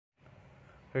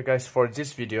Okay guys, for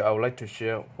this video I would like to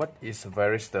share what is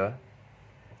Varistor.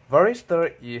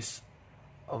 Varistor is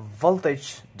a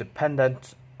voltage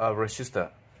dependent resistor,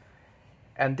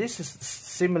 and this is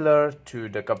similar to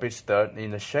the capacitor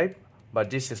in the shape, but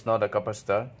this is not a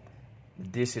capacitor.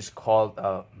 This is called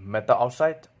a metal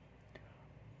oxide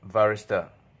varistor,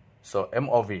 so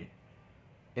MOV.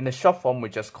 In the short form we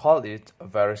just call it a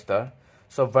varistor.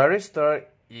 So varistor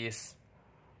is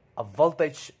a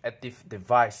voltage active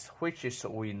device, which is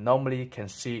we normally can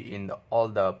see in all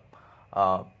the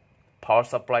power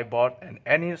supply board and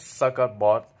any circuit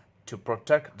board to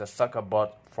protect the circuit board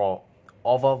from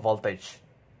over voltage.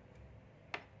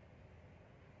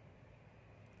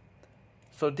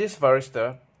 So this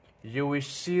varistor, you will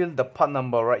see the part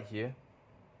number right here,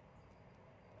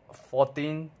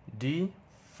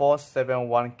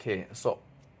 14D471K. So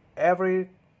every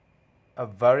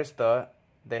varistor,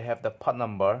 they have the part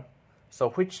number,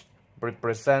 so which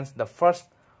represents the first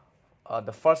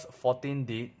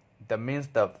 14D. That means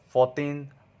the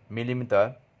 14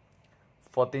 millimeter,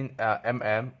 14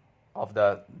 mm of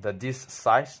the this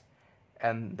size,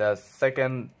 and the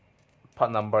second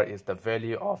part number is the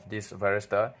value of this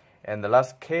varistor, and the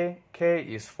last K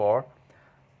is for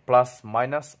plus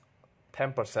minus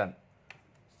 10%.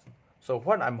 So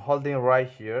what I'm holding right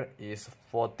here is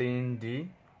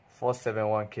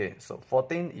 14D471K. So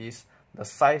 14 is the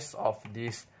size of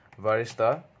this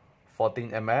varistor,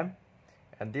 14 mm,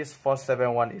 and this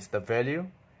 471 is the value,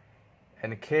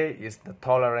 and K is the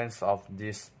tolerance of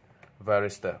this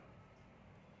varistor.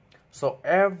 So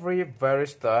every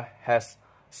varistor has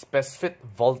specific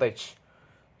voltage,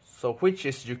 so which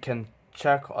is you can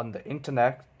check on the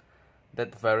internet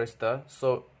that varistor.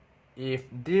 So if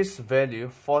this value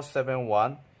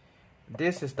 471,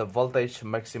 this is the voltage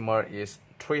maximum is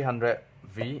 300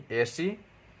 V AC.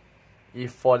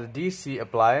 If for the DC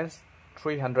appliance,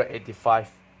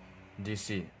 385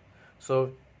 DC.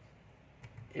 So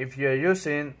if you're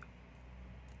using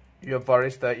your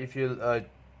varistor, if you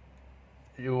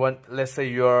want, let's say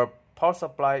your power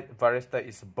supply varistor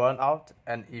is burned out,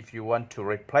 and if you want to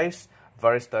replace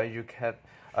varistor,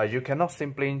 you cannot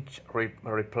simply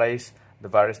replace the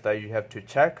varistor. You have to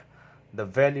check the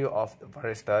value of the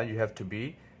varistor. You have to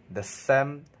be the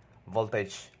same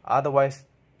voltage, otherwise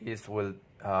it will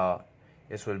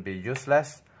be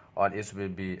useless, or it will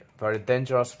be very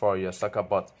dangerous for your circuit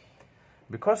board.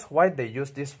 Because why they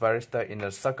use this varistor in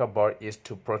the circuit board is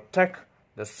to protect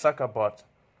the circuit board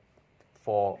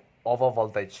for over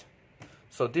voltage.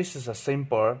 So this is a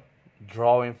simple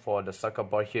drawing for the circuit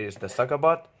board. Here is the circuit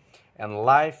board, and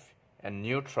live and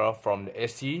neutral from the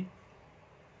AC.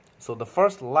 So the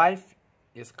first live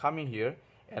is coming here,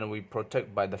 and we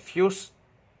protect by the fuse,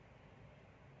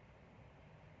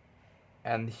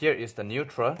 and here is the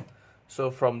neutral. So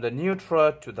from the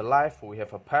neutral to the live, we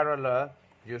have a parallel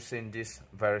using this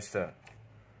varistor.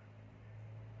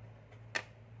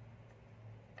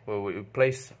 We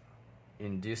place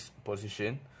in this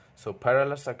position, so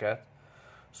parallel circuit.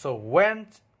 So when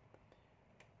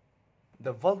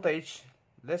the voltage,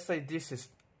 let's say this is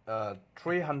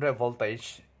 300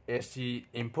 voltage AC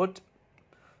input.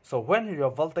 So when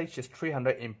your voltage is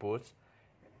 300 input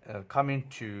coming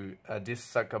to this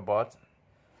circuit board,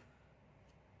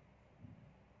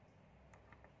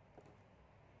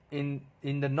 in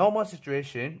the normal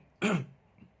situation,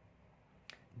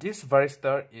 this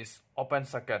varistor is open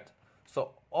circuit.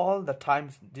 So all the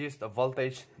times the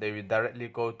voltage, they will directly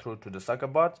go through to the circuit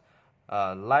board.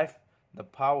 The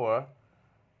power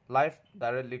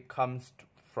directly comes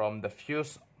from the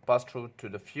fuse, pass through to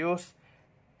the fuse,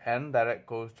 and direct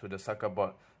goes to the circuit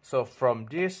board. So from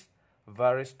this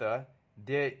varistor,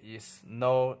 there is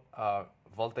no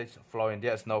voltage flowing,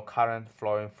 there is no current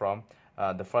flowing from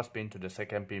the first pin to the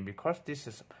second pin, because this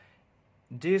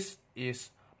is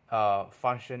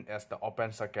function as the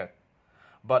open circuit.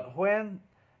 But when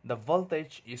the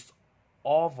voltage is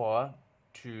over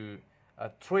to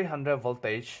 300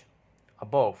 voltage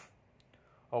above,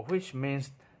 which means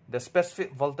the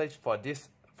specific voltage for this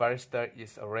varistor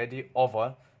is already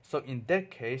over, so in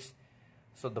that case,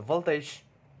 so the voltage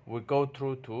will go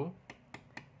through to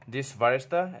this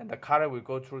varistor, and the current will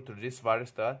go through to this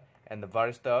varistor, and the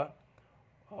varistor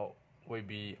will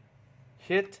be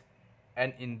hit,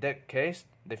 and in that case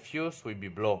the fuse will be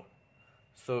blown.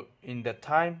 So in the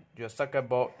time your circuit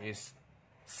board is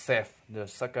safe, the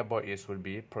circuit board will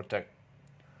be protected.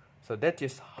 So that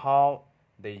is how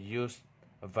they use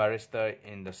a varistor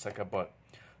in the circuit board.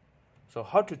 So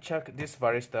how to check this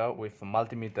varistor with a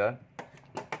multimeter?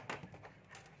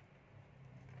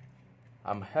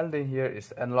 I'm holding here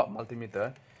is analog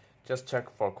multimeter. Just check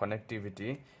for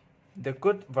connectivity. The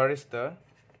good varistor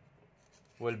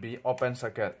will be open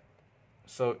circuit,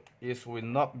 so it will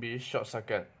not be short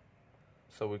circuit.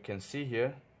 So we can see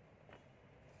here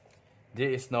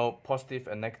there is no positive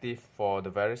and negative for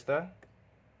the varistor,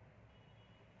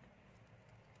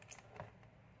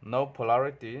 no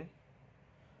polarity,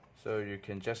 so you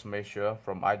can just measure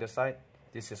from either side.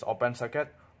 This is open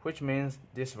circuit, which means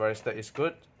this varistor is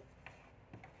good.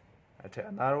 I take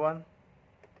another one.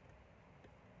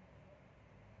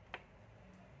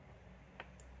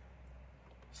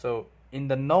 So in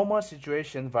the normal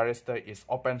situation, varistor is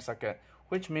open circuit,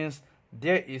 which means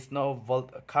there is no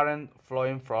current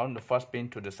flowing from the first pin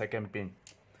to the second pin.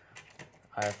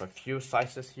 I have a few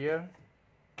sizes here.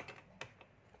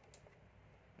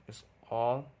 It's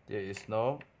all, there is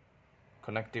no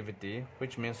connectivity,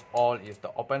 which means all is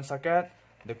the open circuit.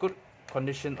 The good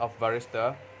condition of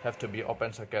varistor have to be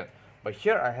open circuit, but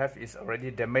here I have is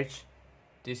already damaged.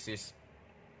 This is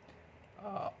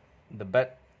the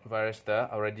bad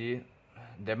varistor, already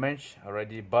damaged,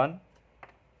 already burned.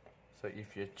 So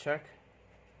if you check,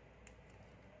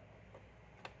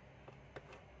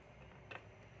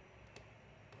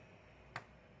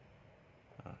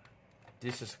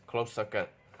 this is closed circuit.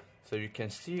 So you can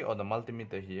see on the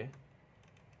multimeter here,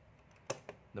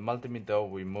 the multimeter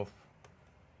will move.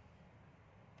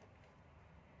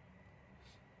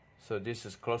 So this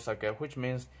is closed circuit, which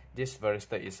means this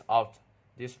varistor is out,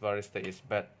 this varistor is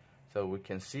bad. So we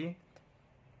can see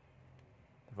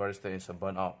the varistor is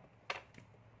burnt out.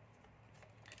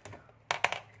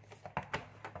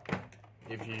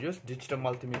 If you use digital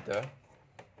multimeter,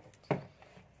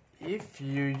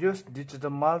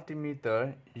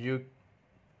 you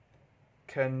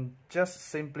can just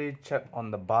simply check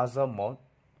on the buzzer mode,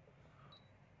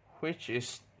 which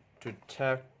is to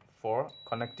check for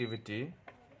connectivity.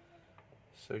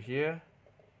 So here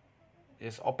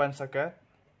is open circuit,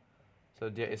 so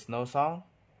there is no sound.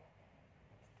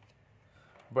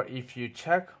 But if you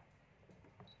check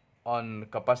on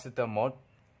capacitor mode,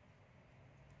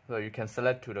 so you can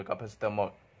select to the capacitor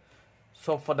mode.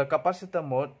 So for the capacitor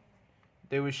mode,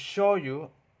 they will show you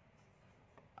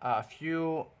a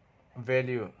few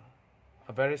value,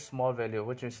 a very small value,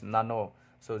 which is nano,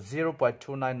 so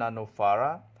 0.29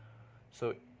 nanofarad.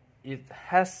 So it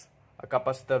has a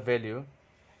capacitor value,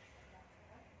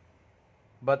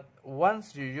 but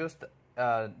once you use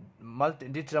the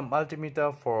digital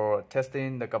multimeter for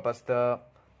testing the capacitor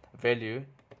value,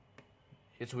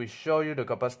 it will show you the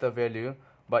capacitor value,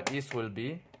 but it will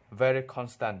be very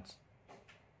constant.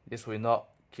 This will not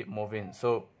keep moving.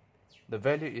 So the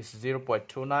value is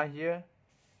 0.29 here.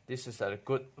 This is a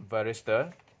good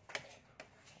varistor.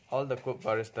 All the good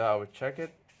varistor, I will check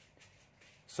it.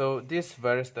 So this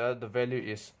varistor, the value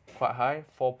is quite high,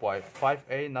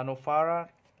 4.58 nanofarad.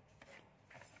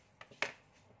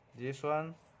 This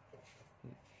one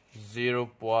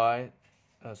 0.20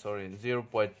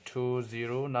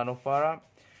 nanofarad.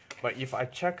 But if I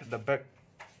check the back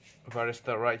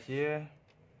varistor right here,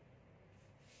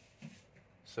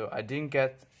 so I didn't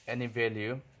get any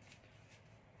value.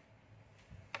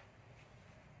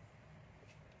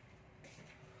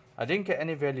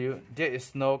 There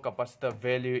is no capacitor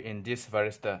value in this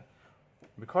varistor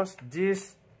because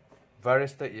this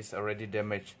varistor is already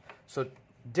damaged. So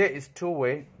there is two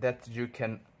ways that you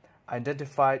can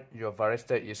identify your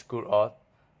varistor is good or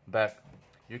bad.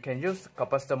 You can use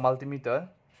capacitor multimeter.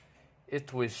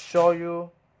 It will show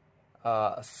you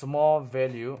a small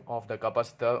value of the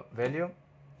capacitor value.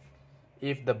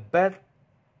 If the bad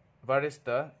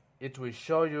varistor, it will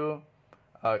show you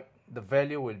the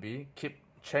value will be keep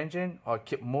changing or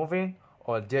keep moving,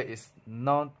 or there is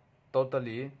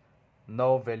totally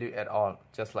no value at all,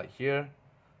 just like here.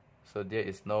 So there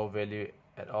is no value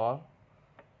at all,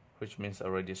 which means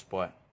already spoiled.